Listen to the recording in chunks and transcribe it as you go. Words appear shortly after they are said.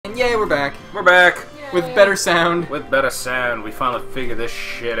Yay, we're back. We're back. Yay. With better sound. With better sound. We finally figured this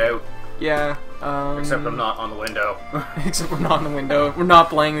shit out. Yeah. Except I'm not on the window. Except we're not in the window. We're not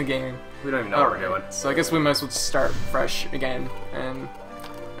playing the game. We don't even know what we're doing. So I guess we might as well just start fresh again. And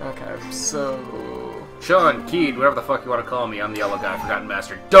okay, so Shaun, Keed, whatever the fuck you want to call me, I'm the yellow guy, Forgotten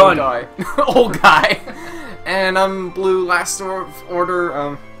Master. Done! old guy. Old guy. And I'm blue, last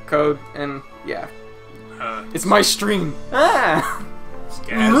order code, and yeah. It's my stream. Ah!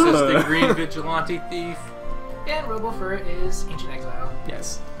 Skaz is the green vigilante thief. And RoboFurret is Ancient Exile.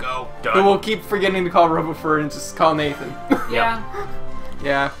 Yes. Go. But Done. we'll keep forgetting to call RoboFurret and just call Nathan. Yeah.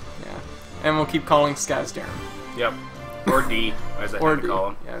 Yeah. And we'll keep calling Skaz Deron. Yep. Or D, as I Or tend to call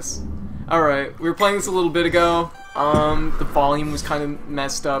him. Yes. Alright, we were playing this a little bit ago. The volume was kind of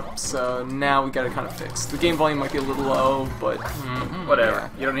messed up, so now we got it kind of fixed. The game volume might be a little low, but Whatever. yeah.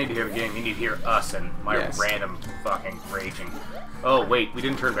 You don't need to hear the game, you need to hear us and my Yes. random fucking raging. Oh, wait, we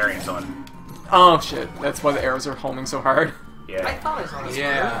didn't turn variants on. Oh shit, that's why the arrows are homing so hard. I Yeah. thought I saw this.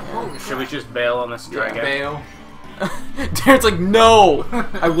 Yeah. Holy Should we just bail on this and try again? Bail. Darren's like, no!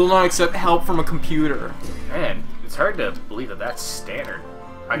 I will not accept help from a computer. Man, it's hard to believe that that's standard.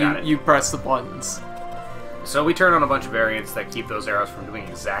 I got it. You press the buttons. So we turn on a bunch of variants that keep those arrows from doing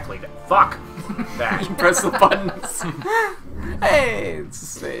exactly that. Fuck! That. You press the buttons. Hey, it's a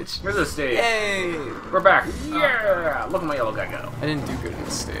stage. Where's the stage? Hey! We're back. Yeah! Look at my yellow guy go. I didn't do good in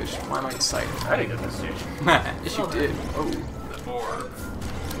this stage. Why am I excited? I didn't get this stage. Yes, you did. Oh. The orb.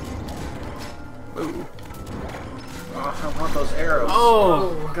 Ooh. Oh, I want those arrows.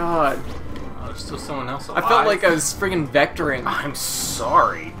 Oh, God. Oh, there's still someone else I alive. felt like I was friggin' vectoring. I'm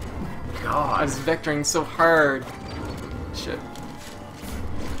sorry. I God. was vectoring so hard. Shit.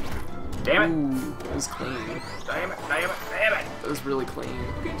 Damn it. Ooh, that was clean. Damn it. Damn it. Damn it. That was really clean.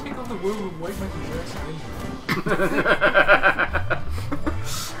 You can take off the woo and wipe my dress.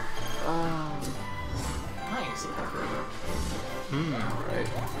 Nice. Alright.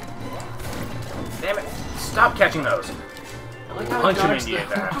 Damn it. Stop catching those. I like how Punch it him dodged in you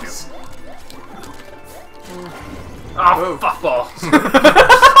if I have those. to. Oh, Whoa. fuck balls.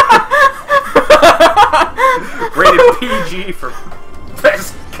 Rated PG for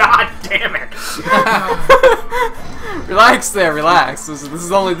best. God damn it. Relax there, relax. This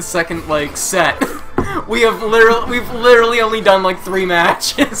is only the second, like, set. We've literally only done, like, 3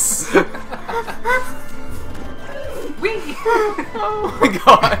 matches. Whee! Oh my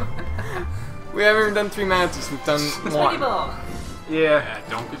god. We haven't even done 3 matches, we've done Spaghetti 1. ball. Yeah. Yeah,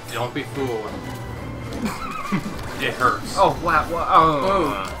 don't be fooled. It hurts. Oh, wow.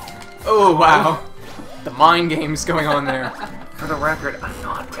 Oh, wow. The mind game's going on there. For the record, I'm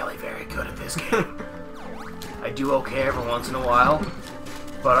not really very good at this game. I do okay every once in a while,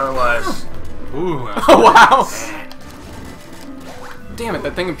 but otherwise... Ooh. Oh, wow. Man. Damn it,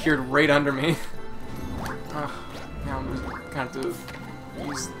 that thing appeared right under me. Now I'm just gonna have to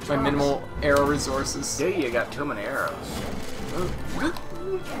use my minimal arrow resources. Yeah, you got too many arrows.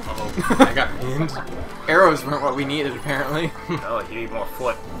 Uh-oh. I got pinned. Arrows weren't what we needed, apparently. Oh, you need more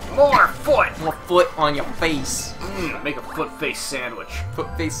foot. More foot! More foot on your face. Make a foot-face sandwich. Foot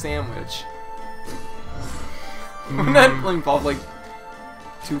face sandwich. Wouldn't that involve like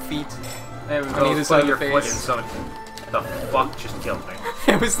 2 feet? There we On go. either side of Put the your foot face. in something. The fuck just killed me.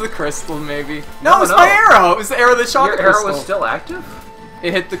 It was the crystal, maybe. No, No, it was no. my arrow! It was the arrow that shot Your the arrow crystal. was still active?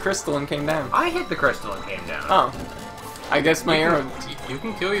 It hit the crystal and came down. I hit the crystal and came down. Oh. I guess my arrow... You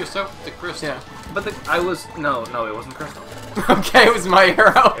can kill yourself with the crystal. Yeah. But no, it wasn't crystal. Okay, it was my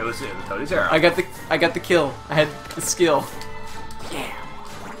arrow. It was Cody's arrow. I got the kill. I had the skill. Yeah.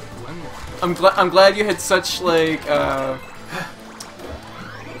 I'm glad you had such like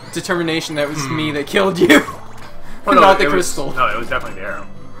determination that it was me that killed you. Oh, no, Not the it was- crystal. No, it was definitely the arrow.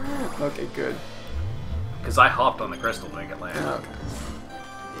 Okay, good. Because I hopped on the crystal to make it land. Okay.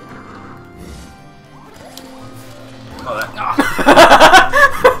 Oh, that.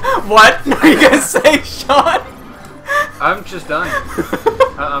 What? What are you gonna say, Shaun? I'm just done.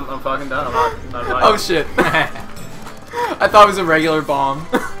 I'm fucking done. I'm not. Oh shit. I thought it was a regular bomb.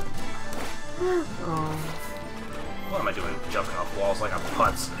 What am I doing? Jumping off walls like a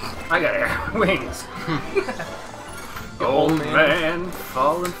putz. I got air wings. Old man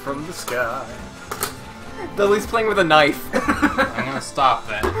falling from the sky. Billy's playing with a knife. I'm gonna stop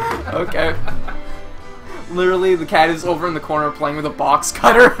that. Okay. Literally, the cat is over in the corner playing with a box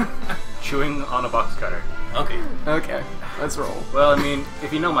cutter. Chewing on a box cutter. Okay. Okay, let's roll. Well, I mean,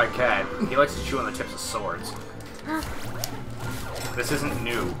 if you know my cat, he likes to chew on the tips of swords. This isn't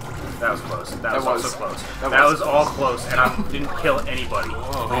new. That was close. That was also close. That was all close, and I didn't kill anybody.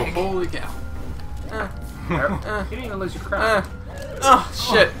 Oh, holy cow. You didn't even lose your crown. Oh,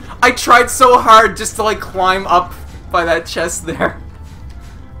 shit. I tried so hard just to like climb up by that chest there,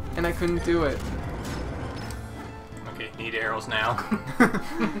 and I couldn't do it. Okay, need arrows now.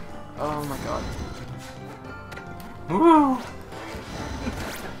 Oh my god. Woo!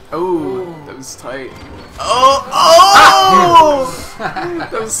 Oh, that was tight. Oh, oh!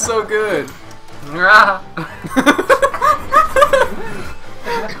 That was so good.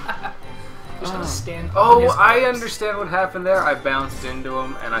 Just gonna stand on Oh, his I arms. understand what happened there. I bounced into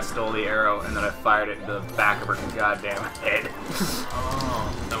him and I stole the arrow and then I fired it into the back of her goddamn head.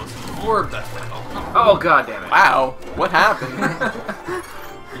 Oh, that was the orb that fell. Oh goddamn it! Wow, what happened?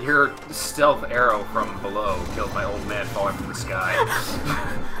 Your stealth arrow from below killed my old man falling from the sky.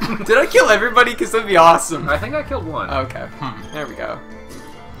 Did I kill everybody? Because that'd be awesome. I think I killed one. Okay, there we go.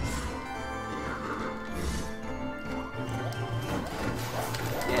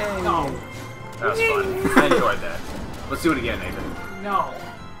 Yay. No. That was fun. I enjoyed that. Let's do it again, Nathan. No.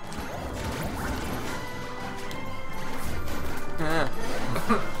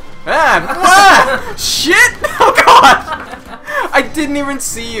 Ah, shit! Oh god! I didn't even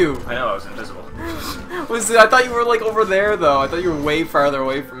see you. I know I was invisible. I thought you were like over there though. I thought you were way farther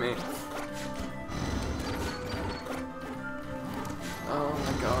away from me. Oh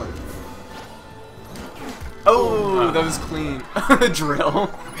my god. Oh, that was clean. Drill.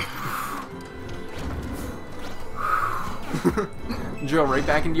 Drill right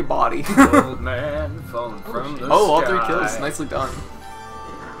back into your body. Old man falling from the sky. Oh, all 3 kills. Nicely done.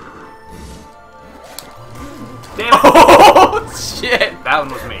 Damn it! Oh, shit! That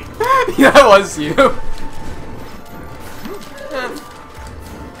one was me. Yeah, that was you.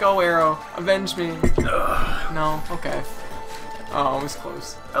 Go, Arrow. Avenge me. Ugh. No, okay. Oh, it was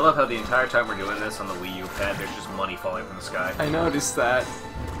close. I love how the entire time we're doing this on the Wii U pad, there's just money falling from the sky. I noticed that.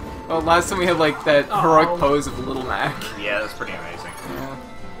 Well, last time we had like that heroic pose of Little Mac. Yeah, that's pretty amazing. Yeah.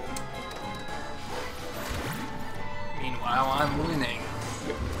 Meanwhile, I'm winning.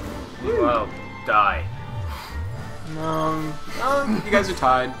 Well, die. No, you guys are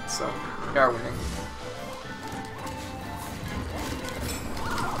tied, so you are winning.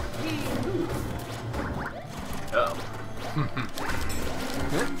 Uh-oh.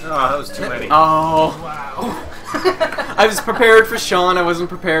 Oh, that was too many. Oh, Wow. I was prepared for Shaun. I wasn't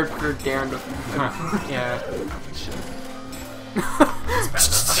prepared for Deron. Yeah.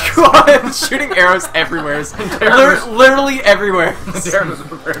 I'm shooting arrows everywhere. Literally everywhere. Deron was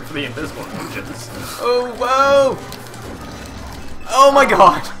prepared for the invisible ninjas. Oh, whoa! Oh my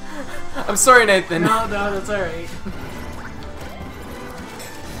god! I'm sorry, Nathan. No, that's alright.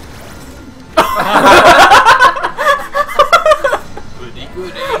 Goody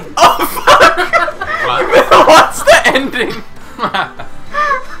goody. Oh fuck! What? What's the ending?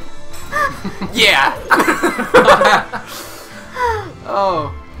 Yeah!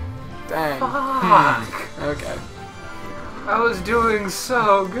 Oh. Dang. Fuck! Okay. I was doing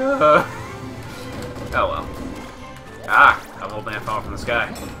so good. Oh well. Ah, I'm old man falling from the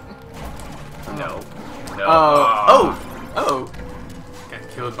sky. No. No. Oh. Got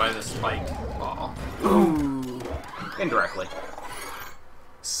killed by the spike ball. Ooh. Indirectly.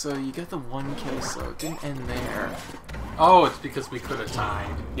 So you got the 1 kill, so it didn't end there. Oh, it's because we could have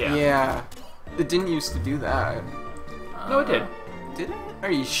tied. Yeah. Yeah. It didn't used to do that. No, it did. Did it?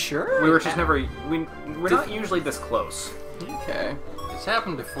 Are you sure? We were just never. We're not usually this close. Okay. It's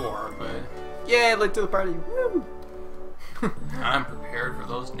happened before, but Yeah, late to the party. Woo! I'm prepared for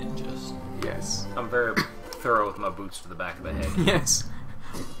those ninjas. Yes. I'm very thorough with my boots to the back of the head. Yes.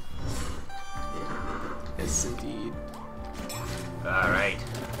 Yes, indeed. Alright.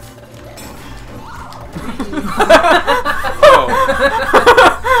 Oh,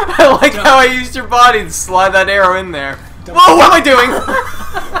 I like how I used your body to slide that arrow in there. Whoa, what am I doing?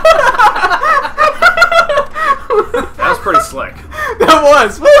 That was pretty slick. That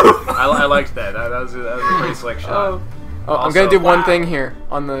was. Woo! I liked that. That was a pretty slick shot. Oh, I'm Also- gonna do one Wow. thing here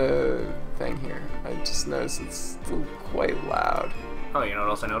on the thing here. I just noticed it's still quite loud. Oh, you know what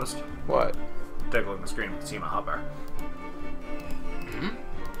else I noticed? What? Take a look at the screen. You can see my hotbar.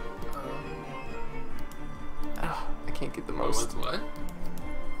 Oh, I can't get the what? most. What?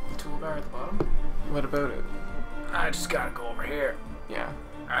 The toolbar at the bottom. What about it? I just gotta go over here Yeah.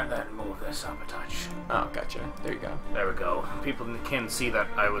 and then move this up a touch. Oh, gotcha. There you go. There we go. People can see that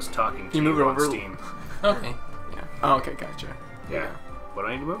I was talking to You move it on over. Steam. Okay. Yeah. Oh, okay, gotcha. Yeah. What do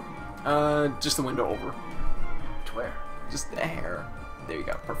I need to move? Just the window over. To where? Just a hair. There you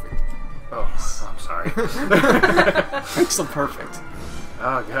go. Perfect. Oh, I'm sorry. Pixel perfect.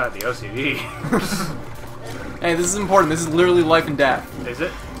 Oh god, the OCD. Hey, this is important. This is literally life and death. Is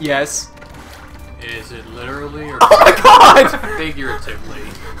it? Yes. Is it literally or Oh my god! figuratively?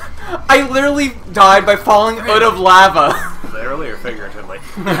 I literally died by falling out of lava. Literally or figuratively?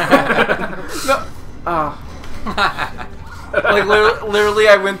 No. Like literally,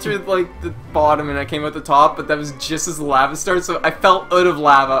 I went through like the bottom and I came out the top, but that was just as the lava started. So I fell out of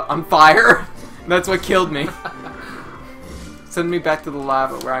lava on fire. And that's what killed me. Send me back to the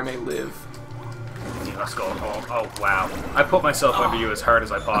lava where I may live. Yeah, let's go home. Oh wow! I put myself under you as hard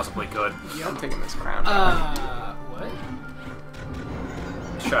as I possibly could. Yeah, I'm taking this crown. What?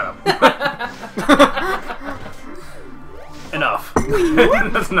 Shut up. Enough.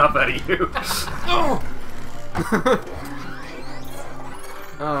 That's enough out of you.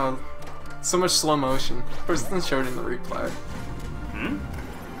 Oh, so much slow motion. Of course, it's showed in the replay. Hmm?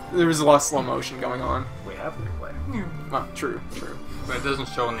 There was a lot of slow motion going on. We have replay. Oh, true. But it doesn't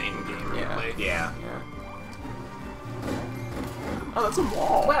show in the in-game Yeah. replay. Yeah. Yeah. Oh, that's a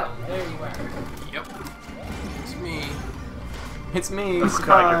wall. Well, there you are. Yep. It's me. It's me. Oh god,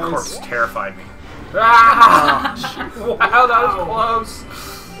 Surprise. your corpse terrified me. Ah! Shoot. Wow, that was close.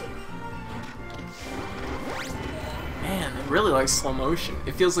 Man, I really like slow motion.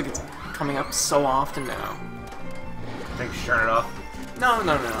 It feels like it's coming up so often now. I think you should turn it off. No.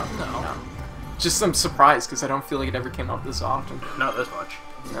 Just I'm surprised because I don't feel like it ever came up this often. Not this much.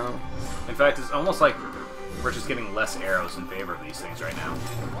 No. In fact, it's almost like we're just getting less arrows in favor of these things right now.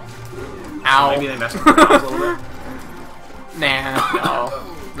 Ow. Maybe they messed with the arrows a little bit. Nah.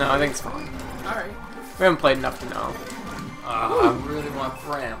 No, I think it's fine. Alright. We haven't played enough to know. I really want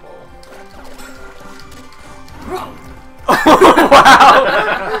Bramble. Wow!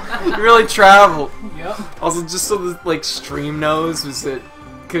 You really traveled. Yep. Also, just so the like stream knows, was that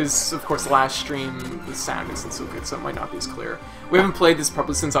because of course last stream the sound isn't so good, so it might not be as clear. We haven't played this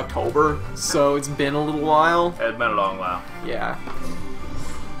probably since October, so it's been a little while. It's been a long while. Yeah,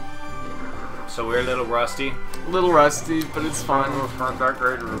 So we're a little rusty. a little rusty, but it's fun. It's not that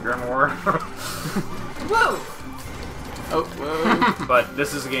great of a game war. Whoa! Oh, whoa. But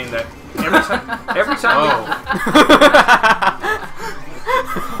this is a game that every time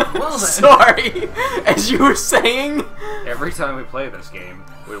Well then. Sorry, as you were saying. every time we play this game,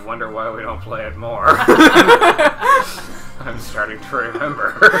 we wonder why we don't play it more. I'm starting to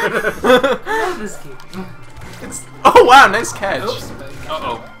remember. I love this game. It's oh wow, nice catch. Oops, buddy.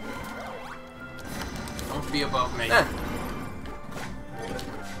 Uh-oh. Don't be above me. Eh.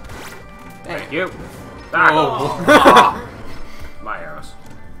 Thank you. Ah, Oh. my arrows.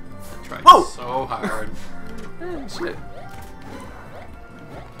 Tried Whoa! so hard. Eh, shit.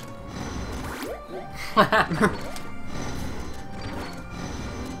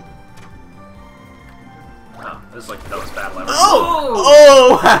 Oh, this is like the dumbest battle ever.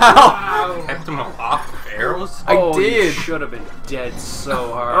 Oh wow! Wow. Kept him off with arrows? I You did. should have been dead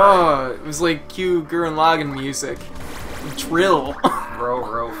so hard. Oh, it was like Q Gurren Lagann music. Drill.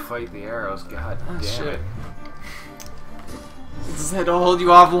 Row, fight the arrows. God Oh, damn shit. it. Does it hold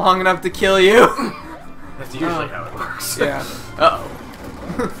you off long enough to kill you? That's usually how it works. Yeah.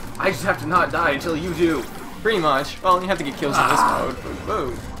 Uh-oh. I just have to not die until you do. Pretty much. Well, you have to get kills in this mode. But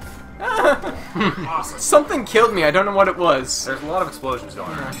whoa. Awesome. Something killed me. I don't know what it was. There's a lot of explosions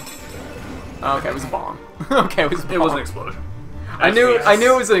going on. Oh, okay, it was a bomb. Okay, it was a bomb. It was an explosion. I knew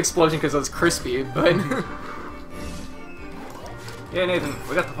it was an explosion because I was crispy, but... Yeah, Nathan,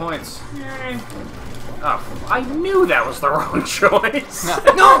 we got the points. Oh, I knew that was the wrong choice.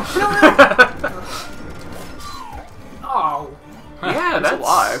 no! Oh. Yeah, It's that's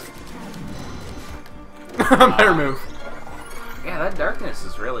alive. Better move. Yeah, that darkness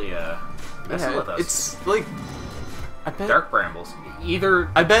is really messing Yeah, with us. it's like... I bet... dark brambles. Either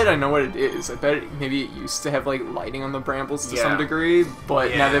I bet I know what it is. I bet maybe it used to have like lighting on the brambles to some Yeah. degree, but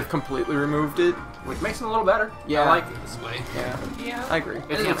now Yeah. they've completely removed it. which makes it a little better. Yeah. I like it. This way. Yeah, Yeah. I agree.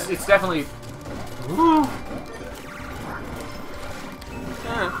 It's definitely.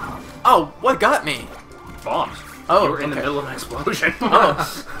 Yeah. Oh, what got me? Bombs. Oh, you were in the okay. middle of an explosion.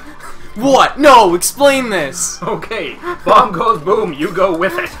 Oh. What? No, explain this. Okay, bomb goes boom, you go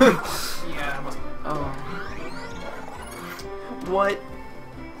with it. Yeah. I must- Oh. What?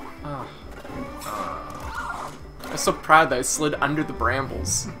 Oh. I'm so proud that I slid under the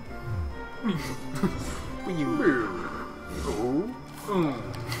brambles.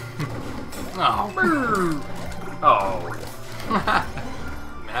 Oh. Oh,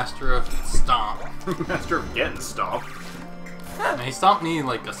 Master of Stomp. master of getting stomped. And he stomped me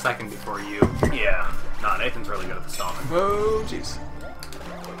like a second before you. Yeah, nah, Nathan's really good at the stomping. Oh, jeez.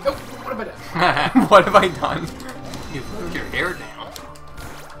 Oh, what have I done? What have I done? You put your hair down.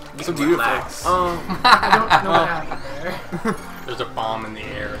 So beautiful. Relax. Oh. I don't know what happened there. There's a bomb in the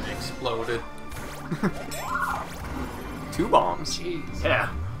air and it exploded. 2 bombs. Jeez. Yeah,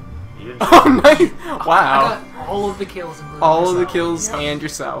 You didn't Oh, nice! I Wow. got all of the kills, including All of the myself. kills Yep. and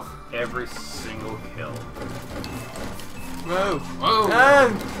yourself. every single kill. Whoa. Whoa! Ah.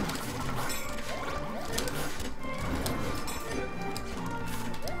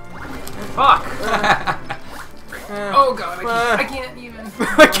 Fuck! Oh god, I can't even.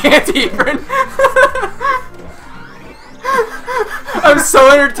 I can't even. I'm so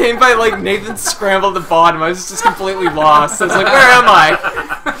entertained by like Nathan scramble at the bottom. I was just completely lost. I was like, where am I?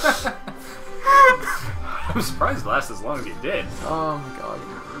 I'm surprised it lasted as long as you did. Oh my god.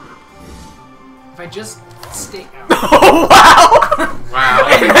 If I just stay out. Oh wow! Wow.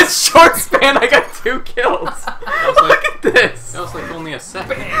 In that short span, I got 2 kills. Look at this. That was like only a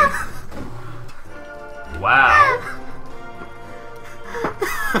second. Wow.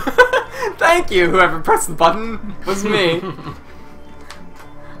 Thank you, whoever pressed the button. It was me.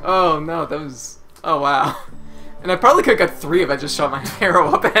 Oh no, that was... Oh wow. And I probably could have got 3 if I just shot my arrow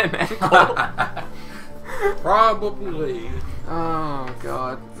up at an angle. Probably. Oh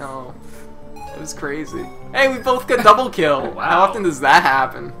god, no. It was crazy. Hey, we both got double kill. Wow. How often does that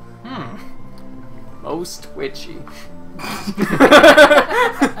happen? Hmm. Most twitchy.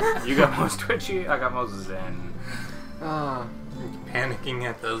 You got most twitchy, I got most zen. Ah, Panicking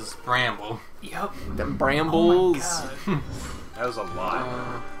at those bramble. Yep. them Oh brambles. my god. That was a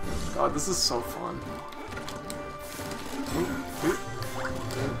lot. God, this is so fun.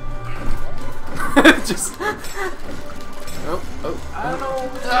 Just. Oh, oh. I don't know.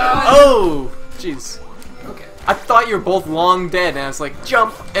 Oh! Jeez. Okay. I thought you were both long dead, and I was like,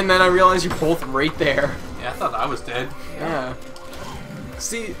 jump! And then I realized you're both right there. Yeah, I thought I was dead. Yeah.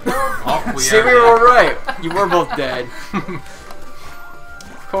 See, Oh, see, we were right. You were both dead.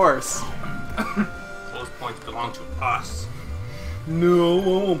 Of course. Those points belong to us. No, I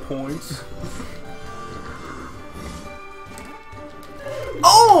want points.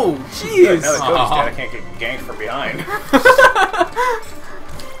 Oh, jeez! Now that Cody's dead, I can't get ganked from behind.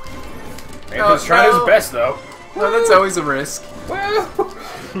 Nathan's trying his best, though. No, that's always a risk.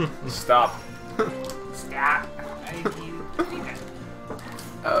 Stop. Stop. I need you.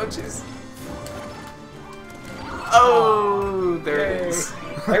 Oh, jeez. Oh, there it is.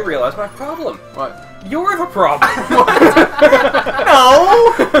 I realized my problem. What? You're the problem.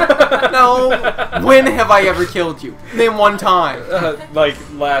 No! No! When have I ever killed you? Name one time. Like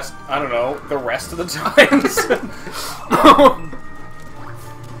last, I don't know, the rest of the times.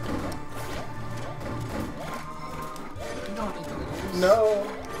 You don't need to lose. No.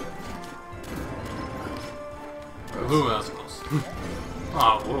 Ooh, that was close.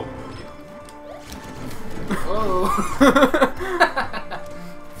 Oh, whoa. Whoa.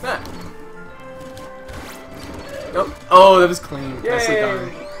 Nope. Oh, that was clean. Nicely Yay.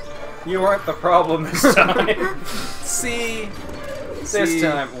 done. You aren't the problem this time. See? This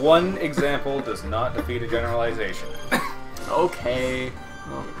time, one example does not defeat a generalization. Okay.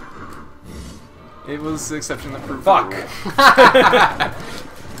 Well, it was the exception that proved Fuck. the rule.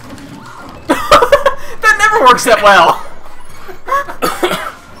 That never works that well.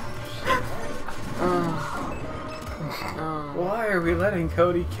 Why are we letting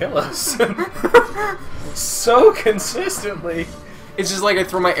Cody kill us? So consistently. It's just like I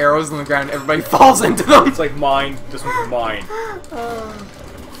throw my arrows on the ground, everybody falls into them. It's like mine, this one's mine.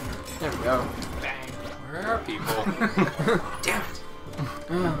 There we go. Bang. Where are people? Damn it.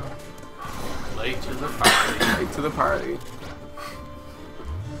 Late to the party. Right to the party.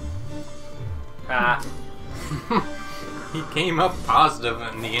 Ah. He came up positive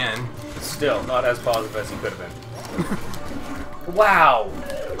in the end. Still, not as positive as he could have been. Wow!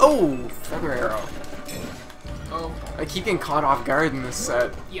 Oh, feather arrow. Oh. I keep getting caught off guard in this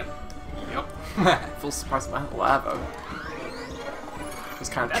set. Yep. Yep. Full surprise by the lava. It's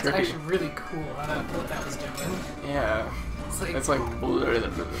kind of That's tricky. actually really cool what that was doing. Yeah. It's like, It's like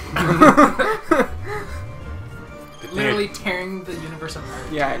literally tearing the universe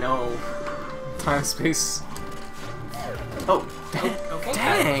apart. yeah, I know. Time, space. Oh, Okay.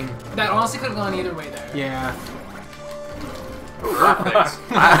 dang. That honestly could have gone either way there. Yeah. Thanks.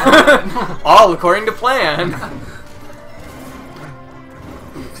 All according to plan.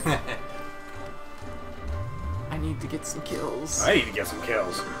 I need to get some kills. I need to get some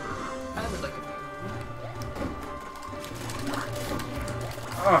kills. I would like a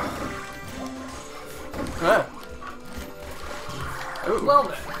Ugh. Ooh. Well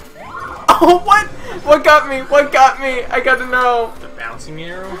then. Oh, what? What got me? What got me? I got to know. The bouncing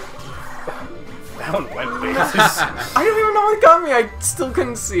arrow? That one went places. I don't even know what got me. I still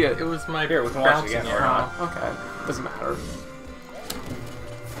couldn't see it. It was my Here, we can watch it bouncing again, or arrow. not. Oh, okay. Doesn't matter.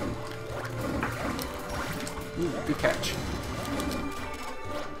 Ooh, good catch.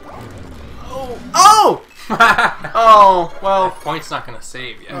 Oh, well. Point's not gonna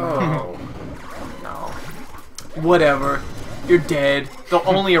save yet. Oh. No. Whatever. You're dead. They'll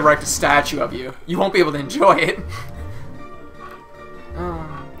only erect a statue of you. You won't be able to enjoy it.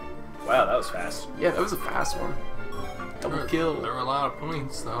 Wow, that was fast. Yeah, that was a fast one. Double kill. There were a lot of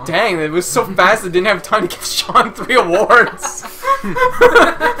points, though. Dang, it was so fast I didn't have time to give Shaun 3 awards.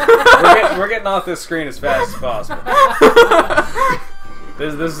 We're getting off this screen as fast as possible.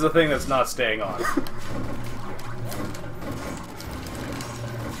 This is the thing that's not staying on.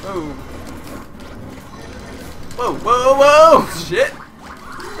 Whoa. Whoa, whoa, whoa! Shit!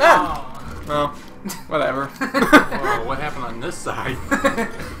 Ah. Well, whatever. Whoa, what happened on this side?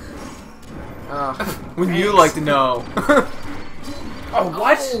 When you like to know. Oh,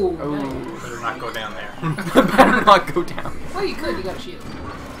 what? Oh, Oh. nice. Better not go down there. Better not go down. Well, you could. You got a shield.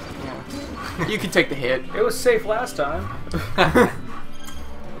 Yeah. You can take the hit. It was safe last time.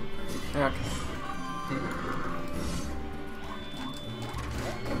 Okay.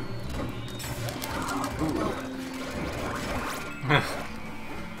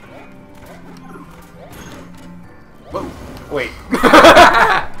 Whoa. Wait.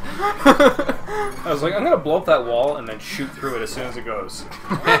 I was like, I'm gonna blow up that wall and then shoot through it as soon as it goes.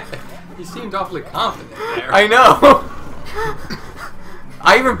 You seemed awfully confident there. I know.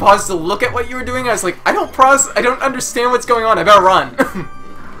 I even paused to look at what you were doing. I was like, I don't understand what's going on. I better run.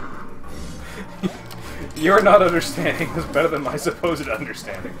 Your not understanding is better than my supposed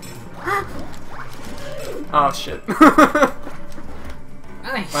understanding. Oh shit.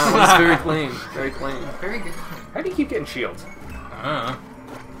 Nice. Wow, that's very clean. Very clean. Very good. How do you keep getting shields?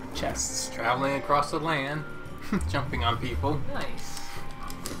 Chests. Traveling across the land, jumping on people. Nice.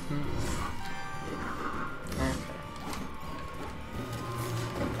 Okay.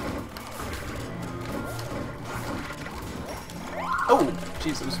 Oh,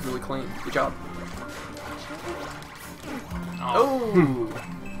 jeez, that was really clean. Good job. Oh.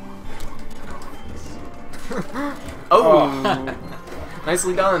 Oh.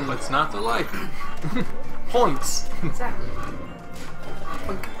 Nicely done. What's not to like? Points. Exactly.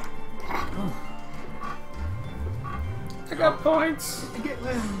 I got points. I get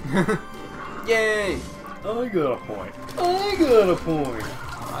one. Yay. I got a point. I got a point.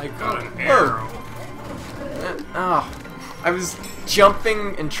 I got an arrow. Oh, I was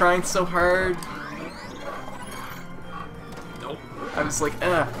jumping and trying so hard. Nope. I was like,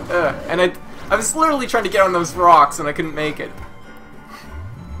 and I was literally trying to get on those rocks and I couldn't make it.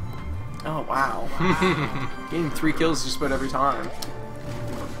 Oh wow. Getting 3 kills just about every time.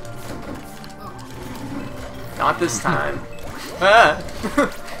 Not this time. Ah!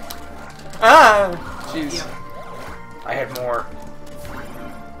 Ah! Jeez. I had more.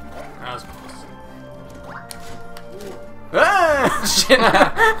 That was close. Ah! Shit!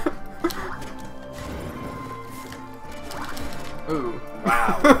 Ooh.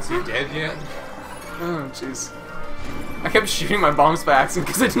 Wow. Is he dead yet? Oh, jeez. I kept shooting my bombs by accident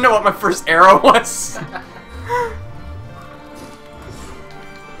because I didn't know what my first arrow was.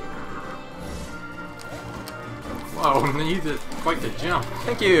 Whoa, you did quite the jump.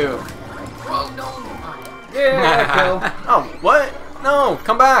 Thank you. Well, no. Yeah, kill. Oh, what? No,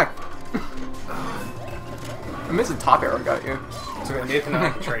 come back. I missed a top arrow got you. So Nathan and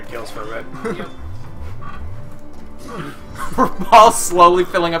I can trade kills for a bit. Yep. We're all slowly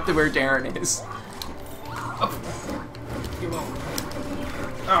filling up to where Deron is. You won't.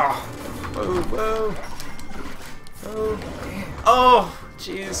 Oh. Whoa, whoa. Oh. Oh,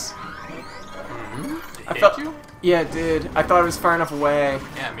 jeez. I felt you? Yeah, it did. I thought it was far enough away.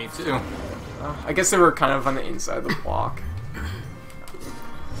 Yeah, me too. I guess they were kind of on the inside of the block.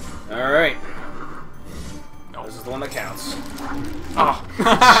 Alright. No, this is the one that counts. Oh.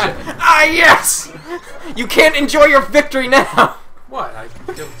 Ah, yes! You can't enjoy your victory now! What? I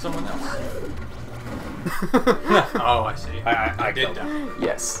killed someone else. Oh, I see. I did killed die.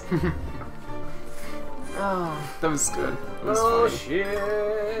 Yes. Oh, that was good. That was Oh, funny.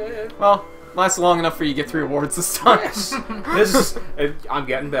 shit. Well, lasted long enough for you to get 3 awards this time. Yes. This is... I'm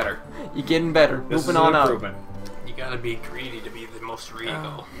getting better. You're getting better. This Moving is on an up. improvement. You gotta be greedy to be the most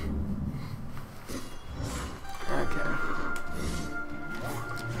regal. Okay.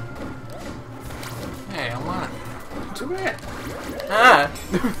 Hey, I want it. Too bad. Ah!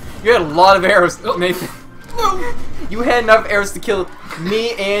 You had a lot of arrows, Nathan. No! You had enough arrows to kill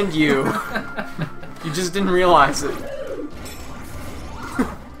me and you. You just didn't realize it.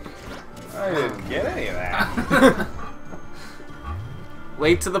 I didn't get any of that.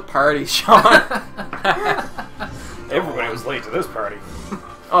 Late to the party, Shaun. Everybody was late to this party.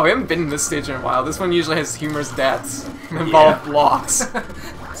 Oh, we haven't been in this stage in a while. This one usually has humorous deaths that involve blocks.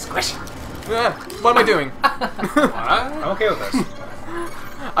 Squish. What am I doing? What? I'm okay with this.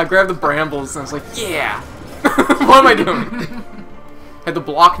 I grabbed the brambles and I was like, yeah! What am I doing? Had the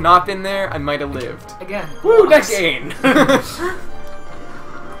block not been there, I might have lived. Again. Woo, next gain!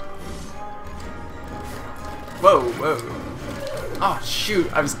 Whoa, whoa. Oh,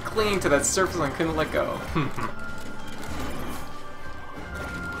 shoot. I was clinging to that surface and I couldn't let go.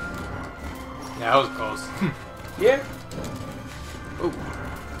 Yeah, that was close. Yeah. Oh.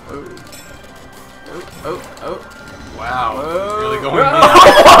 Oh. Oh, oh, oh. Wow. Whoa. Really going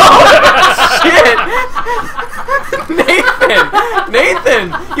Shit! Nathan!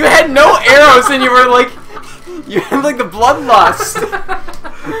 You had no arrows and you were like... You had like the bloodlust.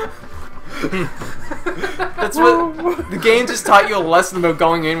 That's what... The game just taught you a lesson about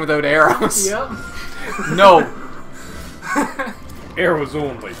going in without arrows. Yep. No. Arrows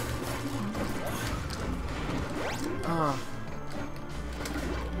only. Oh.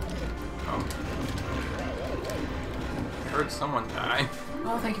 Heard someone die.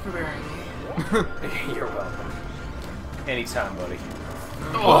 Oh, thank you for burying me. You're welcome. Anytime, buddy.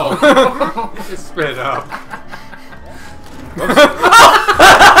 Oh! It spit up.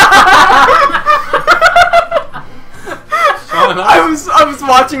 Shaun, I was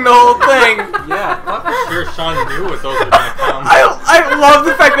watching the whole thing. yeah, I'm sure Shaun knew what those were gonna come. I love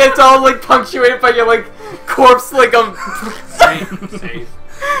the fact that it's all like punctuated by your like corpse like Safe.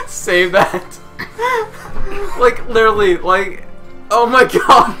 Save that. Like literally, like oh my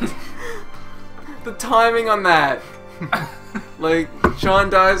god. The timing on that. Like Shaun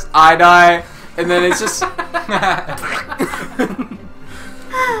dies, I die, and then it's just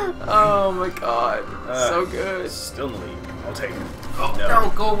oh my god. So good. Still in the lead. I'll take it. Oh, No. no,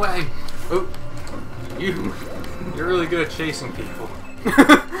 go away. Oh. You're really good at chasing people.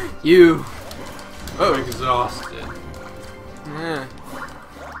 You. I'm Oh. exhausted. Yeah.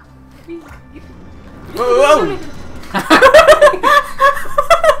 Whoa!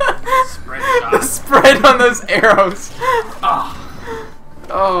 Spread The shot. spread on those arrows. Oh.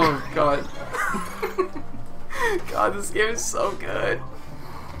 Oh god. God, this game is so good.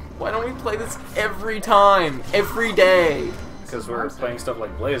 Why don't we play this every time? Every day? Because we're playing stuff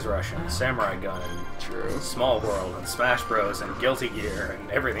like Blaze Rush and Samurai Gun and True. Small World and Smash Bros and Guilty Gear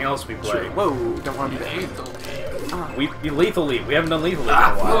and everything else we play. Whoa, don't want to be Hate there. those games. We Lethal League. We haven't done Lethal League in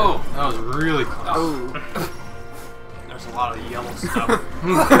a while. Whoa, that was really close. Oh. There's a lot of yellow stuff.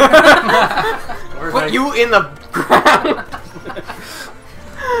 Where's Put you in the ground.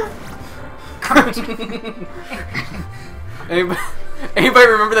 Anybody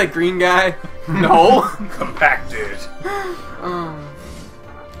remember that green guy? No. Compacted.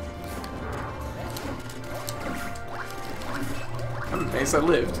 I'm amazed I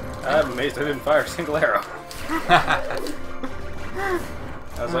lived. I'm amazed I didn't fire a single arrow. I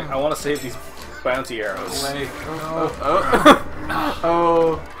was like, I want to save these bounty arrows. Away. Oh, oh,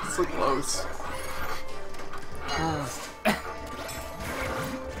 oh, so close.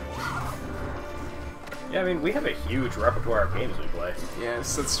 Yeah, I mean, we have a huge repertoire of games we play.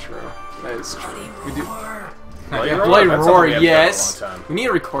 Yes, that's true. That is true. We do. Bloody Yeah, Roar, Bloody that's Roar, something we haven't done in a yes. long time. We need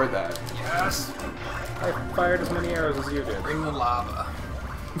to record that. Yes. I fired as many arrows as you did. Bring the lava.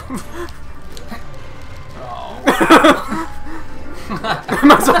 Oh.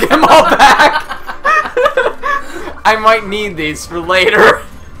 Might as well get them all back. I might need these for later.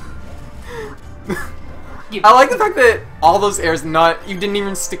 I like the fact that all those arrows you didn't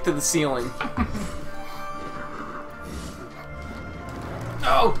even stick to the ceiling.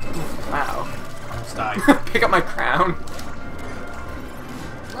 Oh. Wow. Almost died. Pick up my crown.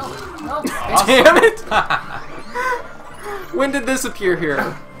 No. Damn it! When did this appear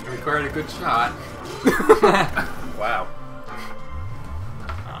here? You required a good shot. Wow.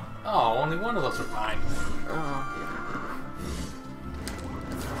 Oh, only one of those are fine.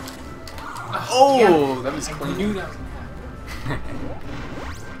 Oh, that was I clean. knew that was gonna happen.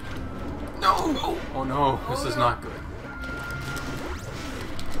 No! Oh no, this is not good.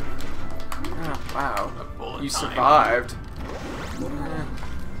 Oh, wow. A bullet You time. survived.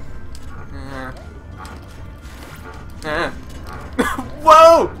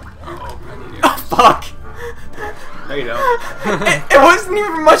 Whoa! Uh-oh, I need Oh, fuck! No, you don't. It wasn't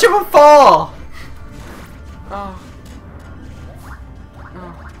even much of a fall! Oh.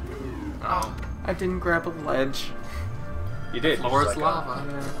 Oh, I didn't grab a ledge. You did. floor just is like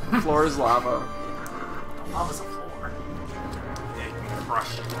lava. Floor is lava. Lava's a floor. Yeah, you can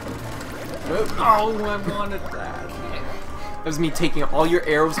crush it. Oh, I wanted that. That was me taking all your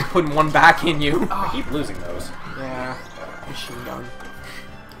arrows and putting one back in you. I keep losing those. Yeah. Machine gun.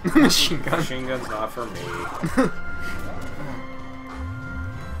 Machine gun. Machine gun's not for me.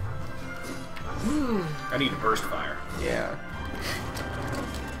 I need burst fire. Yeah.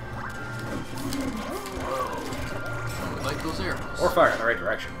 Whoa. I like those arrows. Or fire in the right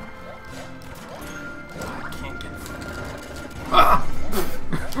direction. I can't get Ah!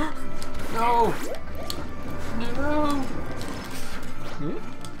 No! No!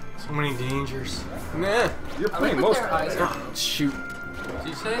 So many dangers. Nah. You're I like playing what most their of eyes it. are. Oh, shoot. Did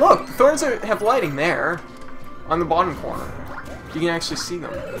you say? Look, thorns have lighting there. On the bottom corner. You can actually see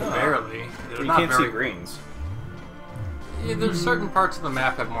them. Barely. They're You not can't see very... greens. Yeah, there's certain parts of the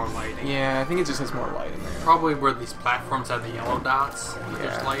map have more lighting. Yeah, I think it just has more lighting there. Probably where these platforms have the yellow dots.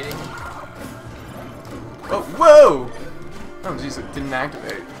 There's Yeah. lighting. Oh, whoa! Oh, jeez, it didn't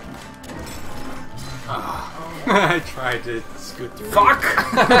activate. I tried to scoot through. Fuck!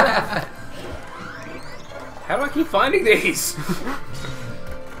 How do I keep finding these?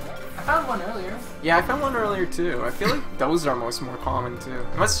 I found one earlier. Yeah, I found one earlier too. I feel like those are most more common too.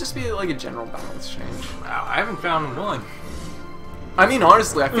 It must just be like a general balance change. Wow, I haven't found one. I mean,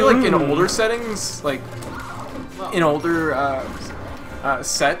 honestly, I feel like in older settings, like in older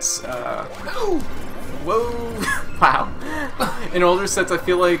sets, whoa, wow. In older sets, I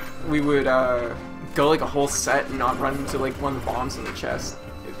feel like we would go like a whole set and not run into like one of the bombs in the chest.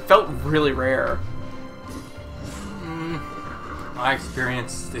 It felt really rare. My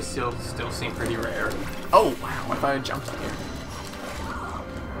experience, they still seem pretty rare. Oh wow, I thought I jumped on here.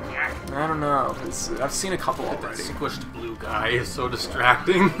 I don't know. I've seen a couple That already. squished blue guy is so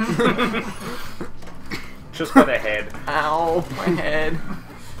distracting. Just by the head. Ow, my head.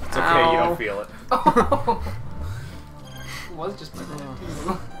 It's okay, you don't feel it. It was just my name.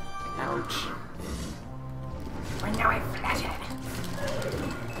 Ouch. Right now I flash it.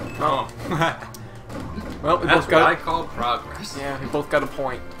 Oh. Well, we That's both got what I call progress. Yeah, we both got a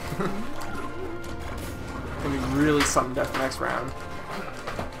point. Gonna be really sudden death next round.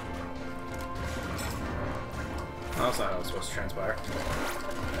 That's not how it's supposed to transpire.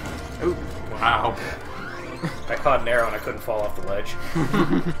 Ooh. Wow. I caught an arrow and I couldn't fall off the ledge.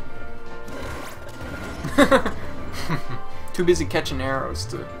 Too busy catching arrows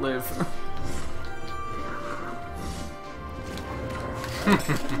to live.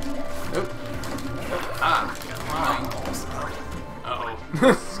 Oh. Ah, got mine. Uh-oh.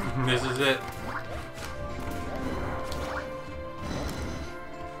 This is it.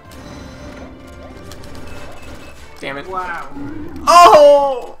 Damn it. Wow.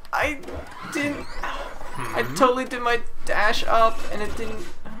 Oh! I didn't... I totally did my dash up and it didn't...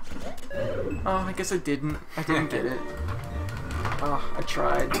 Oh, I guess I didn't. I didn't get it. Oh, I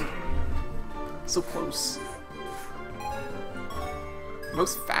tried. So close.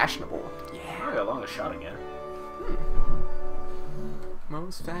 Most fashionable. I got a long shot again.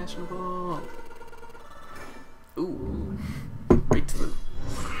 Most fashionable. Ooh. Right to the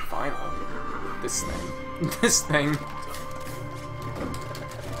final. This thing. This thing.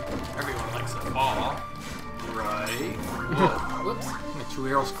 Everyone likes a ball. Right. Whoa. Whoops. The two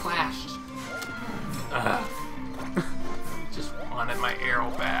arrows clashed. Just wanted my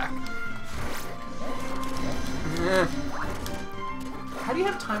arrow back. Eh. How do you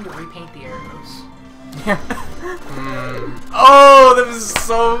have time to repaint the arrows? Yeah. Oh, that was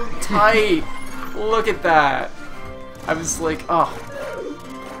so tight. Look at that. I was like, oh.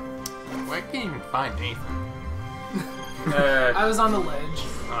 Well, I can't even find Nathan. I was on the ledge.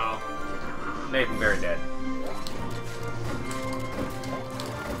 Oh. Nathan very dead.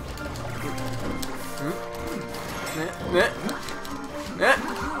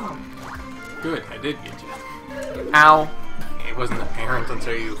 Good, I did get you. Ow. It wasn't apparent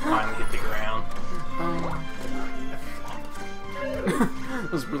until you finally hit the ground.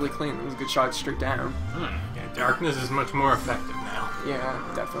 That was really clean. That was a good shot straight down. Yeah, darkness is much more effective now. Yeah,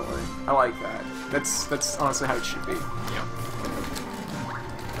 definitely. I like that. That's honestly how it should be. Yep.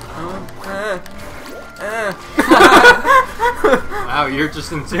 Wow, you're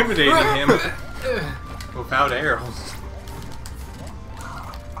just intimidating him without arrows.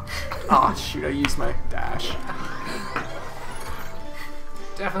 Oh shoot! I used my dash.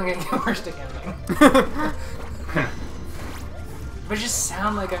 Definitely gonna get worse again. But it just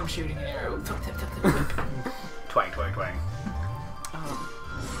sound like I'm shooting an arrow. Twang, twang, twang.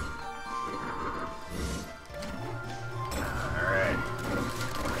 Alright.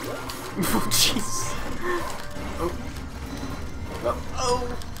 Oh jeez. Oh. Oh.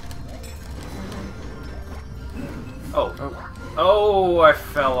 Oh. Oh. Oh, I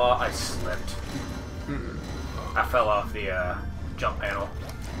fell off. I slipped. Mm. I fell off the jump panel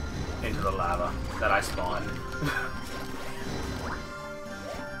into the lava that I spawned.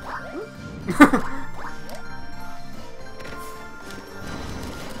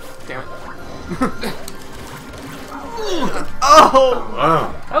 Damn it. Oh!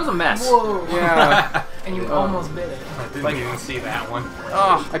 Whoa. That was a mess. Whoa! Yeah. And you almost bit it. I didn't even see that one.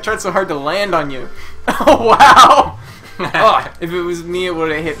 Oh, I tried so hard to land on you. Oh, wow! Oh, if it was me, it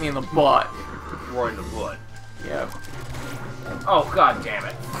would have hit me in the butt. Right in the butt. Yeah. Oh, god damn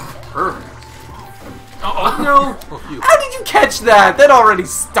it. Perfect. Oh, no! Well, phew. How did you catch that? That already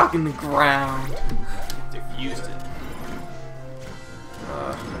stuck in the ground. Diffused it.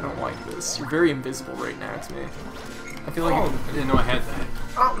 I don't like this. You're very invisible right now to me. I feel like I didn't know I had that.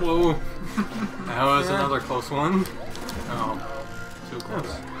 Oh, whoa. That was another close one. Oh, too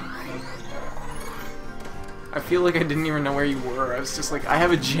close. I feel like I didn't even know where you were. I was just like, I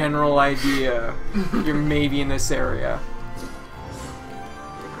have a general idea. You're maybe in this area.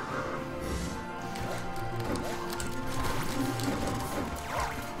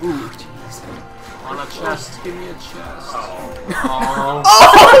 Ooh, jeez. On a chest. Give me a chest. Oh.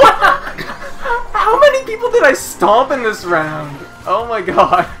 How many people did I stomp in this round? Oh my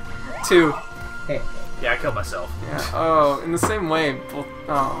god. 2. Yeah, I killed myself. Yeah. Oh, in the same way.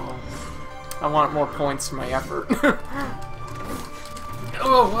 Oh. I want more points for my effort.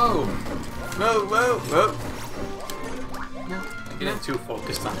 Oh, whoa. Whoa, whoa, whoa. I'm getting too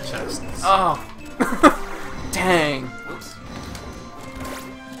focused on chests. Oh. Dang. Oops.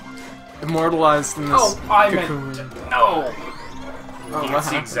 Immortalized in this Oh, I cocoon. meant... No! Oh, You what can see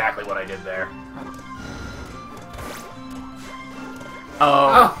happened? exactly what I did there.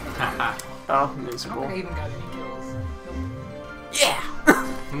 Oh. Haha. Oh, I don't miserable. think I even got any kills. Yeah!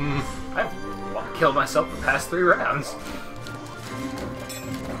 I've killed myself the past 3 rounds.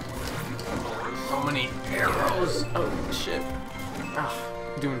 So many arrows. Oh, shit. Ah,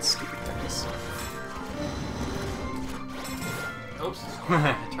 I'm doing stupid things. Oops.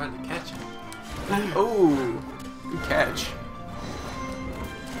 I tried to catch him. Oh, good catch.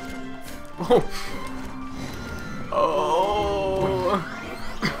 Oh. Oh.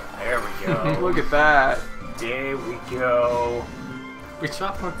 There we go. Look at that. There we go. We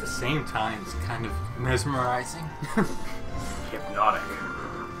chop them at the same time. It's kind of mesmerizing. Hypnotic.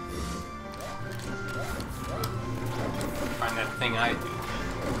 Find that thing I do.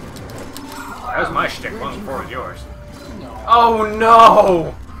 That was my shtick long before it was yours. Oh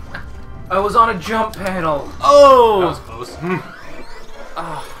no! I was on a jump panel. That Oh! was close.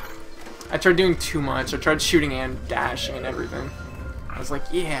 I tried doing too much. I tried shooting and dashing and everything. I was like,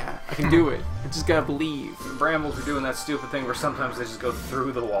 yeah, I can do it. I just gotta believe. Brambles are doing that stupid thing where sometimes they just go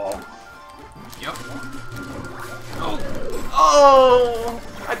through the wall. Yep. Oh. Oh!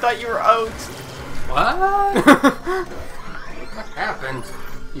 I thought you were out. What? What happened?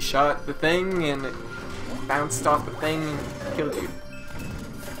 You shot the thing and it bounced off the thing and killed you.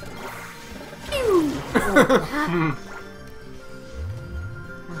 Pew!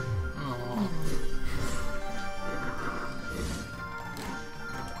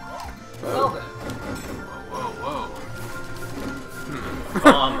 Well then. Whoa.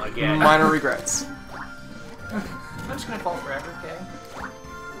 Bomb again. Minor regrets. I'm just gonna fall forever, okay?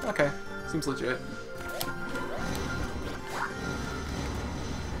 Okay, seems legit.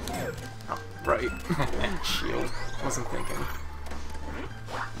 Oh, right. Shield. Wasn't thinking.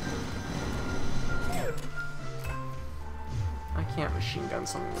 I can't machine gun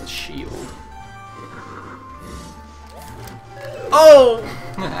someone with a shield. Oh!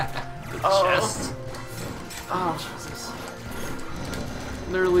 Oh. Chest. Oh, Jesus.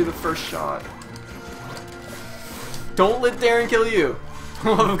 Literally the first shot. Don't let Deron kill you!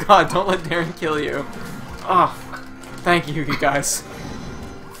 For the love of God, don't let Deron kill you. Oh, thank you, you guys.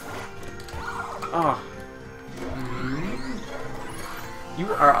 Oh. You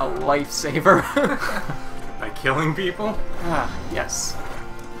are a lifesaver. By killing people? Ah, yes.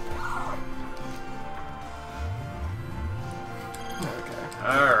 Okay.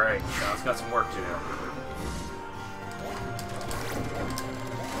 Alright, Shaun's got some work to do.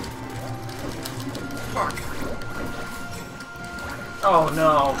 Fuck. Oh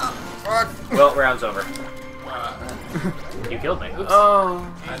no. Fuck. Well, round's over. You killed me. Oops. Oh.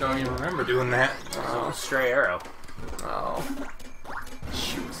 I don't even remember doing that. Oh, stray arrow. Oh.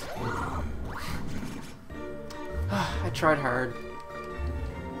 Shoot. I tried hard.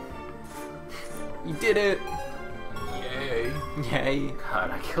 You did it! Yay. Yay.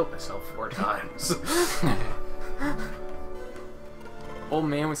 God, I killed myself 4 times. Old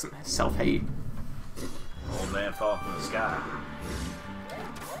man with some self-hate. Old man falling from the sky.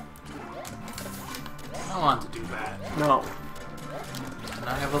 I don't want to do that. No. Can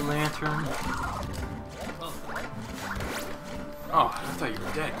I have a lantern? Oh, I thought you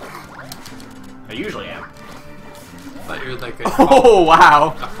were dead. I usually am. I thought you were like a, Oh,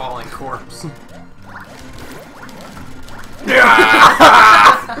 wow! a falling corpse.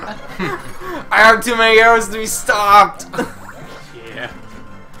 I have too many arrows to be stopped. Yeah.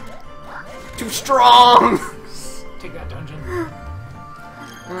 Too strong. Take that dungeon.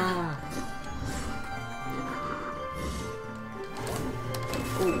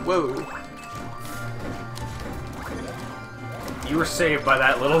 Ooh, whoa. You were saved by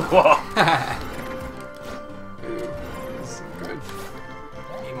that little wall. Ooh, this is good.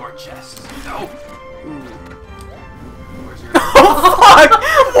 Need more chests. No. Ooh. Where's your... Oh fuck!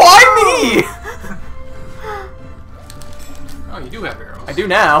 Why me? Oh, you do have arrows. I do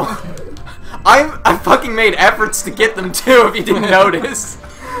now. I fucking made efforts to get them too, if you didn't notice.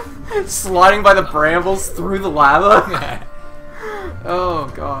 Sliding by the brambles through the lava.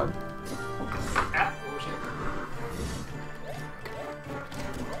 Oh god. Ah, oh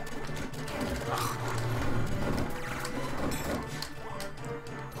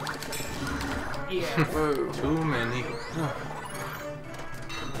shit. Yeah. Whoa. Too many.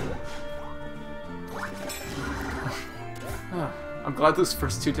 I'm glad those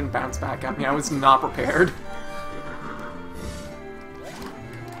first two didn't bounce back at me. I was not prepared.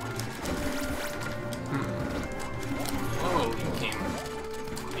 Oh, you came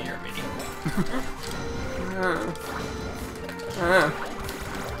near me.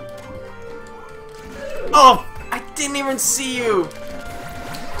 Oh! I didn't even see you!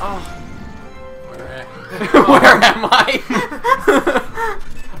 Oh. Where? Where am I?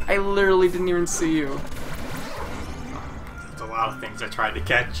 I literally didn't even see you. There's a lot of things I tried to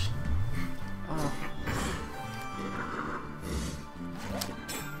catch. Oh.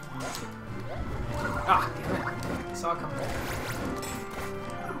 Ah, damn it. I saw it coming.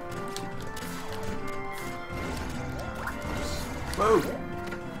 Whoa.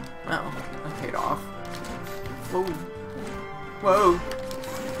 Wow, that paid off. Whoa. Whoa.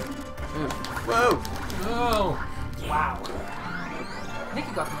 Whoa. Oh! Wow. I think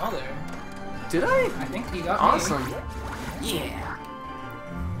you got them all there. Did I? I think you got Awesome. me. Yeah.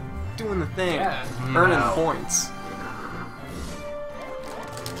 Doing the thing. Yeah. Earning Wow. points.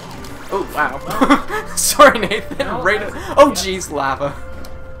 Oh, wow. Sorry, Nathan. No, Right that's- oh, yeah. jeez, lava.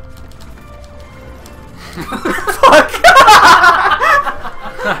 Fuck!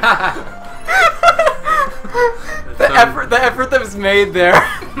 the effort that was made there.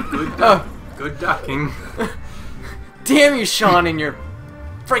 Good ducking. Damn you, Shaun, and your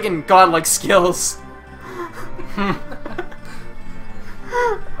friggin' godlike skills.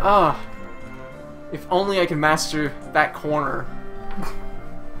 If only I could master that corner.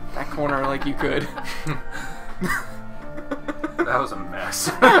 That corner like you could. That was a mess.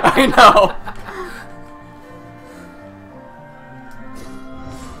 I know.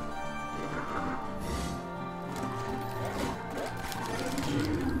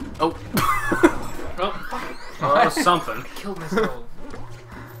 Oh. Oh, fuck. Well, that was something. Killed my soul.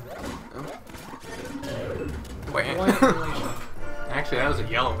 Wait. One relation. Actually, that was a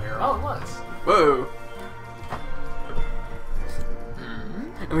yellow arrow. Oh, it was. Whoa.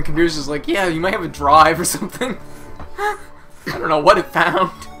 And the computer's just like, yeah, you might have a drive or something. I don't know what it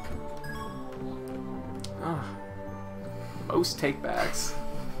found. Oh. Most takebacks.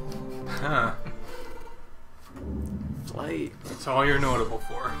 Huh. Flight. That's all you're notable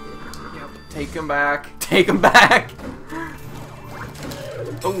for. Yep. Take him back. Take him back.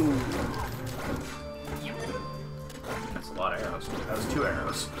 Oh. That's a lot of arrows. That was 2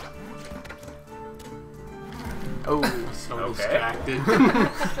 arrows. Oh. So Okay. distracted.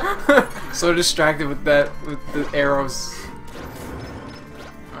 So distracted with that, with the arrows.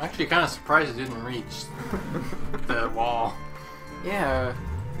 I'm actually kind of surprised it didn't reach the wall. Yeah.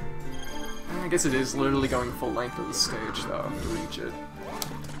 I guess it is literally going full length of the stage, though, to reach it.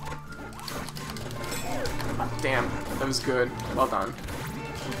 Damn, that was good. Well done.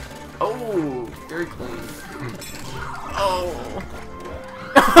 Oh, very clean. Oh.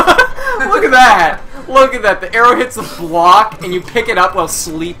 Look at that! Look at that! The arrow hits the block, and you pick it up while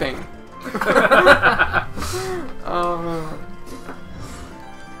sleeping. Oh.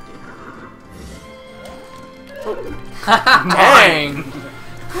 Dang!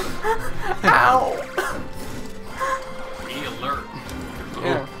 Ow! Be alert.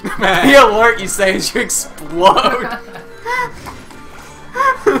 Yeah. Be alert, you say, as you explode.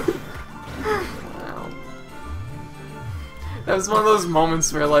 Wow. That was one of those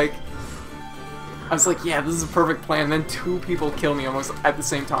moments where, like, I was like, yeah, this is a perfect plan, and then 2 people kill me almost at the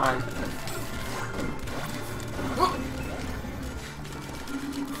same time.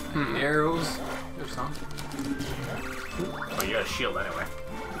 Arrows or something. Oh, you got a shield anyway.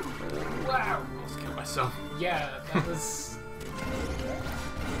 Wow. Almost killed myself. Yeah, that was...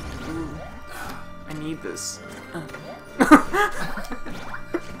 I need this.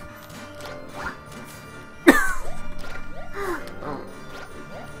 Oh.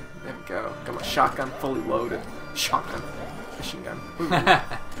 There we go. Got my shotgun fully loaded. Shotgun. Machine gun. Ooh.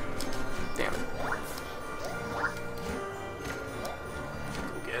 Damn it.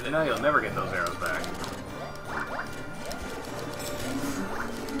 You know you'll never get those arrows back.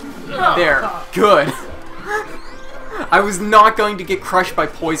 There. Good. I was not going to get crushed by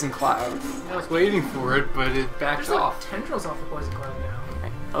Poison Cloud. I was waiting for it, but it backed There's like off. tendrils off the poison cloud now.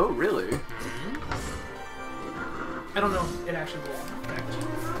 Oh, really? I don't know if it actually will affect you,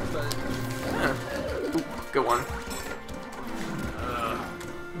 but Yeah. Ooh, good one.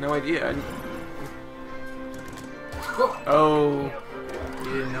 No idea. Oh. You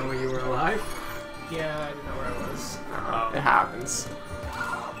didn't know you were alive? yeah, I didn't know where I was. It happens.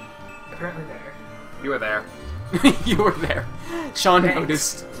 Apparently there. You were there. You were there. Shaun Thanks.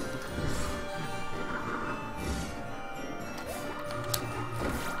 noticed.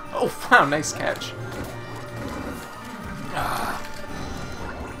 Oh, wow, nice catch.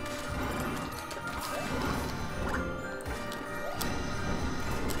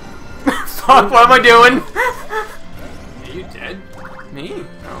 Fuck, what am I doing? Are you dead? Me?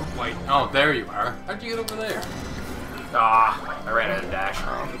 No. Wait, oh, there you are. How'd you get over there? Ah, I ran out of dash.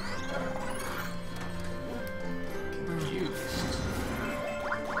 Confused.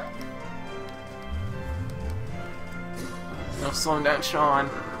 No slowing down, Shaun.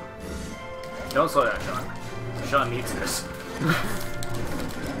 Don't slow down, Shaun. Shaun needs this.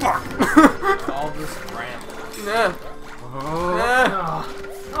 Fuck. All this ramble. Nah. Oh.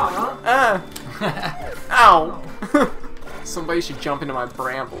 Ow! Somebody should jump into my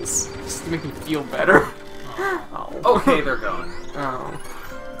brambles just to make me feel better. Oh. Okay, they're gone. Oh.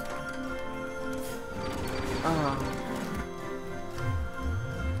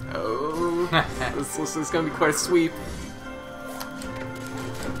 Oh. This is gonna be quite a sweep.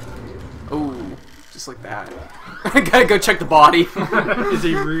 Oh, just like that. I gotta go check the body. Is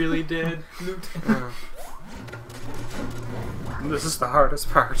he really dead? This is the hardest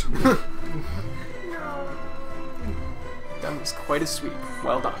part. That was quite a sweep.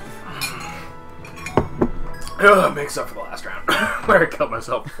 Well done. Ugh, makes up for the last round, where I killed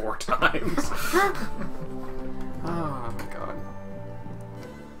myself 4 times. Oh my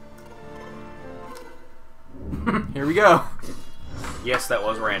god. Here we go. Yes, that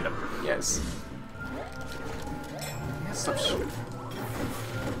was random. Yes. Stop shooting.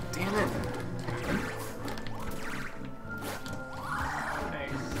 Damn it.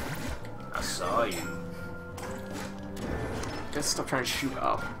 I saw you. Guess stop trying to shoot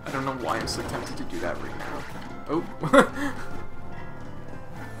up. I don't know why I'm so tempted to do that right now. Oh.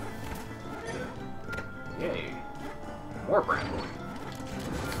 Yay. More bramble.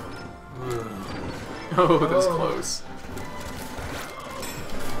 Oh, that was close.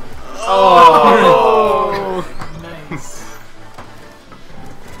 Oh! Nice.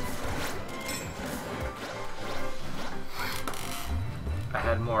 I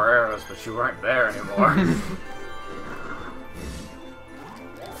had more arrows, but you weren't there anymore.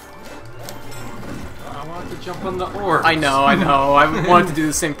 I wanted to jump on the orb. I know. I wanted to do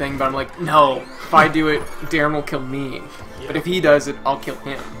the same thing, but I'm like, no. If I do it, Deron will kill me. But if he does it, I'll kill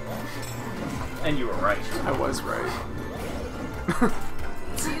him. And you were right. I was right.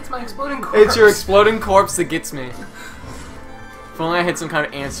 See, it's my exploding corpse. It's your exploding corpse that gets me. If only I had some kind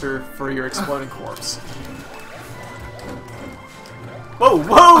of answer for your exploding corpse. Whoa,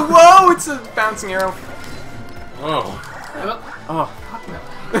 whoa, whoa! It's a bouncing arrow. Whoa. Oh.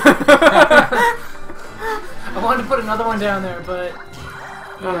 I wanted to put another one down there, but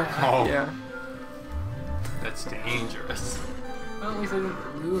yeah. Oh. Yeah. That's dangerous. Well, at least I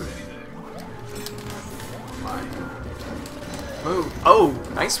didn't lose anything. Oh,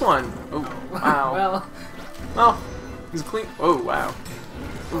 oh, nice one. Oh, wow. Well, Oh, he's clean. Oh, wow.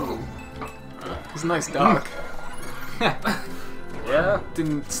 Ooh. He's a nice dog. Yeah?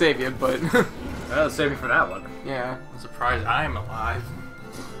 Didn't save you, but That'll save me for that one. yeah. I'm surprised I'm alive.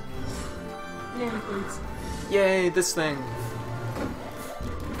 yeah, please. Yay, this thing.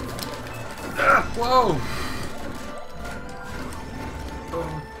 Whoa!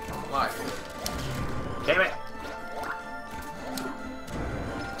 Boom. I'm alive. Damn it!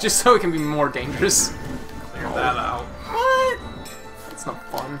 Just so it can be more dangerous. Clear that out. What? That's not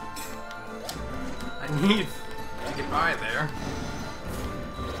fun. I need to get by there.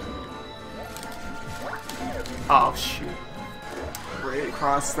 Oh, shoot. Right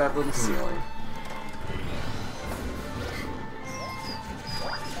across that little ceiling.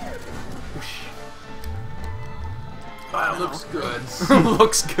 Whoosh. Wow. Looks good.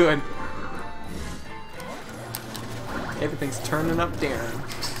 Looks good. Everything's turning up Deron.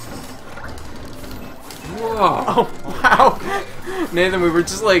 Whoa! Oh, wow! Nathan, we were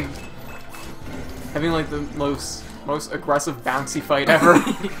just like having like the most aggressive bouncy fight ever.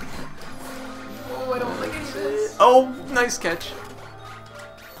 Oh, I don't like any of this. Oh, nice catch.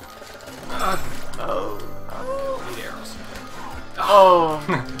 Oh. Need arrows. Oh.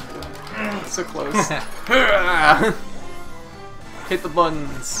 So close. Hit the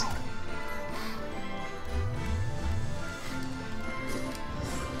buttons.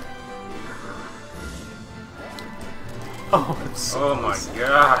 Oh, I'm so Oh close. my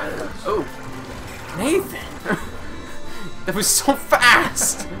god. Oh, Nathan! That was so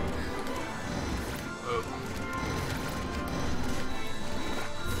fast!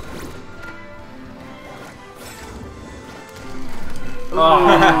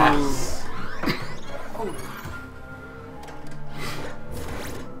 Oh. Oh,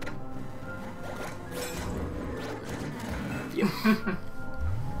 Yep.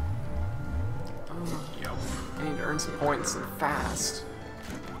 Yep. I need to earn some points and fast.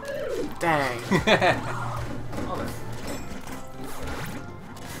 Dang. oh,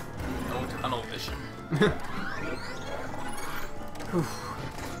 No tunnel vision.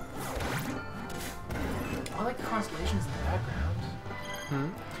 I like the constellations in the background. Hmm?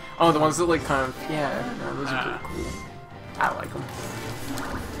 Oh, the ones that like kind of, yeah, no, those are pretty cool. I like them.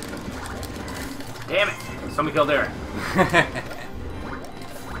 Damn it! Somebody killed Deron.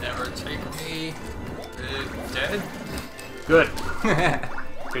 Never take me dead. Good.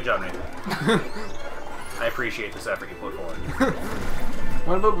 Good job, Nathan. I appreciate this effort you put forward.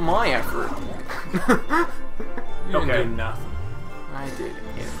 What about my effort? You didn't Okay. do nothing. I did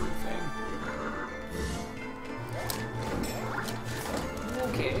everything.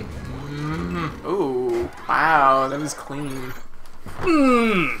 Okay. Mm-hmm. Ooh, wow, that was clean.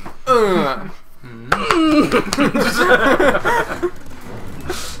 Mmm. Ooh.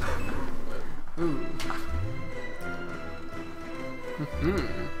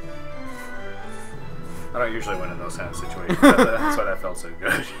 I don't usually win in those kind of situations. That's why that felt so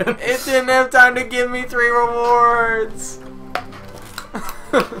good. It didn't have time to give me 3 rewards.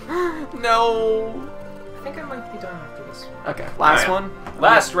 No. I think I might be done after this one. Okay, last Alright. one.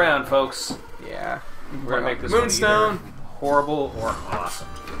 Last round, folks. Yeah. We're gonna make this Moonstone. one either horrible or awesome.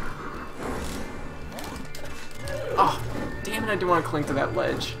 Oh, damn it! I do want to cling to that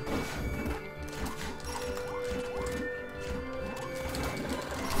ledge.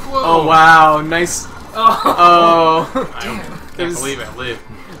 Whoa. Oh wow, nice. Oh. Oh, I can't believe I lived.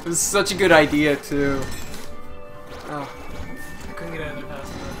 it was such a good idea too. Oh, I couldn't get out of there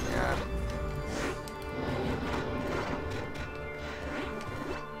fast enough.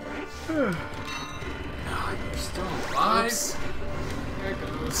 yeah. Oh, you're still alive? Oops. There it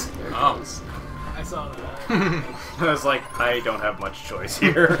goes. There it Oh. goes. I saw that. I was like, I don't have much choice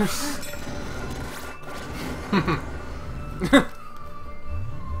here.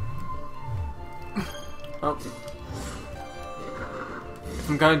 Oh. If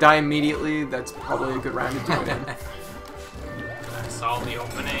I'm gonna die immediately, that's probably a good round to do it in. I saw the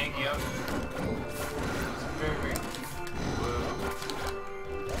opening, yep. Very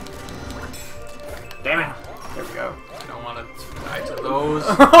Damn it. There we go. I don't want to die to those.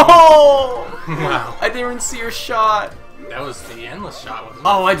 Oh! Wow. I didn't even see your shot. That was the endless shot, wasn't it?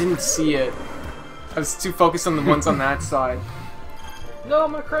 Oh, I didn't see it. I was too focused on the ones on that side. No,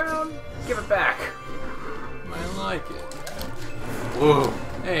 my crown. Give it back. I like it. Whoa.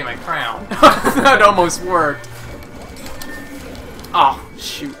 Hey, my crown. That almost worked. Oh,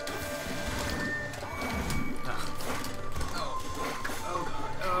 shoot.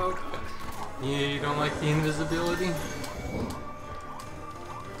 Oh god. Yeah, you don't like the invisibility?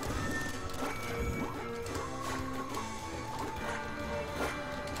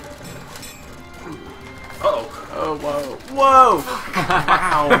 Uh-oh. Oh, whoa. Whoa!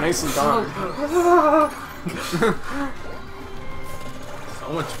 Wow, nicely done. So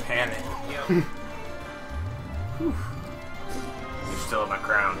much panic. Yep. You still have my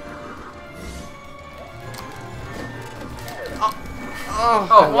crown. Oh,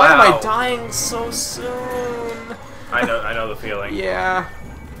 Oh, why am I wow. dying so soon? I know the feeling. Yeah.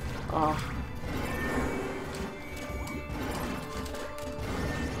 Oh.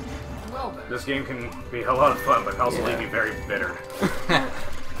 Well then. This game can be a lot of fun, but also Yeah. leave me very bitter.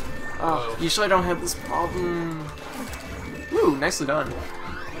 Oh, usually I don't have this problem. Woo, nicely done.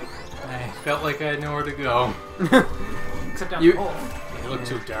 I felt like I had nowhere to go. Except down You- the hole. It looked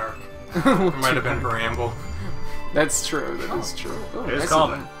too dark. It might have been Bramble. That's true, that is true. Oh, It is nicely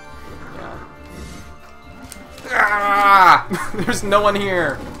common. done. Yeah. Ah! There's no one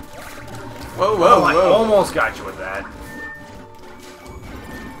here. Whoa, whoa, Oh, I whoa. almost got you with that.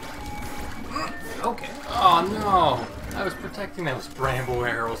 Okay. Oh no! I was protecting those bramble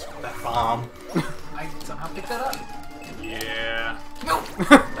arrows with that bomb. I somehow picked that up. Yeah. Nope.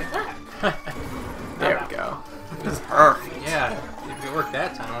 Like that. There we go. It was perfect. Yeah, if it worked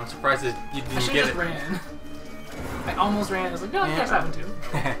that time, I'm surprised that you I didn't should get just it. ran. I almost ran. I was like, no, you guys haven't to.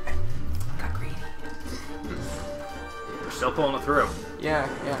 Got greedy. We're still pulling it through. Yeah,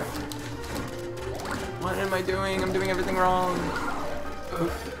 yeah. What am I doing? I'm doing everything wrong.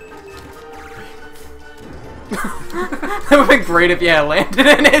 That would have been great if you had landed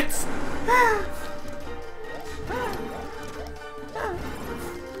in it.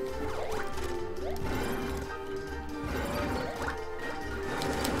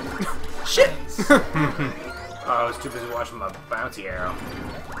 Shit! Oh, I was too busy watching my bouncy arrow.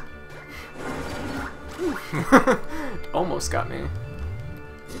 Almost got me.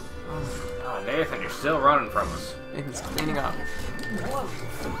 Oh, Nathan, you're still running from us. Nathan's cleaning up. Whoa.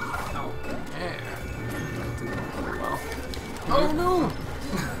 Oh, yeah. Didn't go very well. Oh no!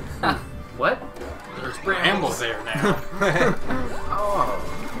 What? There's brambles there now. Oh.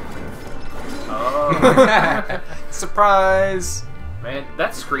 Oh. Surprise! Man,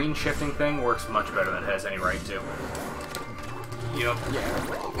 that screen shifting thing works much better than it has any right to. Yep. Yeah.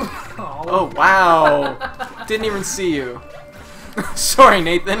 Oh. Oh, wow! Didn't even see you. Sorry,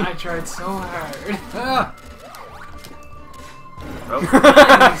 Nathan. I tried so hard. Ah. Oh.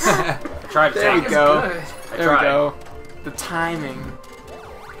 I tried to There take we it. go. Good. I There we tried. go. The timing.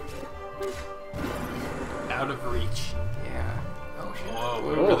 Out of reach. Yeah. Oh shit. Whoa,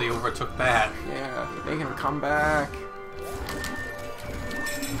 we Whoa. really overtook that. Yeah. Making him come back.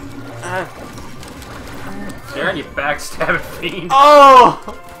 Ah. Deron, you backstabbing fiend. Oh!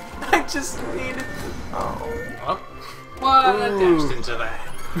 I just needed. Oh. Oh. What? I Ooh. dashed into that.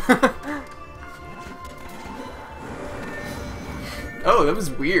 Oh, that was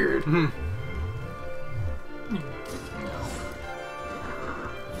weird.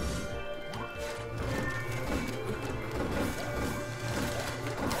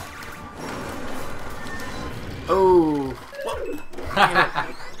 Oh.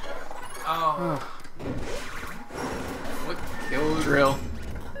 Oh. What killed? Drill.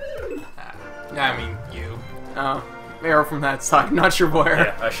 I mean, you. Oh. Arrow from that side. Not sure where.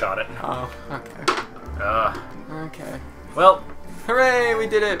 Yeah, I shot it. Oh. Okay. Okay. Well, Hooray! We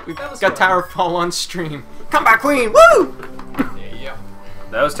did it. We That was got fun. TowerFall on stream. Come back, Queen! Woo! Yeah.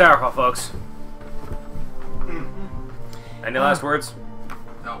 that was TowerFall, folks. Any last words?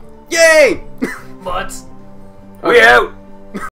 No. Yay! But. We out!